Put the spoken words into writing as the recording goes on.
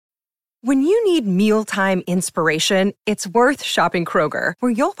When you need mealtime inspiration, it's worth shopping Kroger,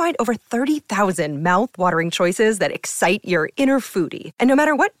 where you'll find over 30,000 mouth-watering choices that excite your inner foodie. And no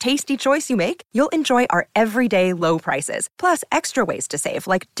matter what tasty choice you make, you'll enjoy our everyday low prices, plus extra ways to save,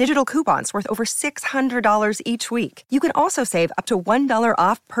 like digital coupons worth over $600 each week. You can also save up to $1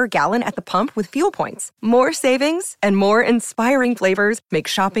 off per gallon at the pump with fuel points. More savings and more inspiring flavors make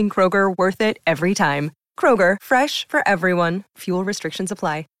shopping Kroger worth it every time. Kroger, fresh for everyone. Fuel restrictions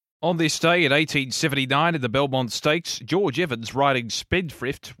apply. On this day in 1879 in the Belmont Stakes, George Evans riding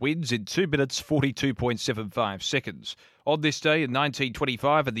Spendthrift wins in 2 minutes 42.75 seconds. On this day in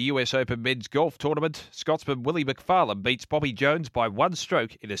 1925 in the US Open Men's Golf Tournament, Scotsman Willie McFarlane beats Bobby Jones by one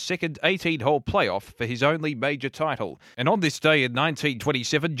stroke in a second 18-hole playoff for his only major title. And on this day in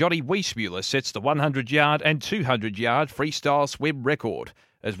 1927, Johnny Weissmuller sets the 100-yard and 200-yard freestyle swim record.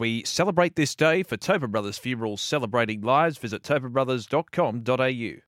 As we celebrate this day for Tobin Brothers Funerals Celebrating Lives, visit tobinbrothers.com.au.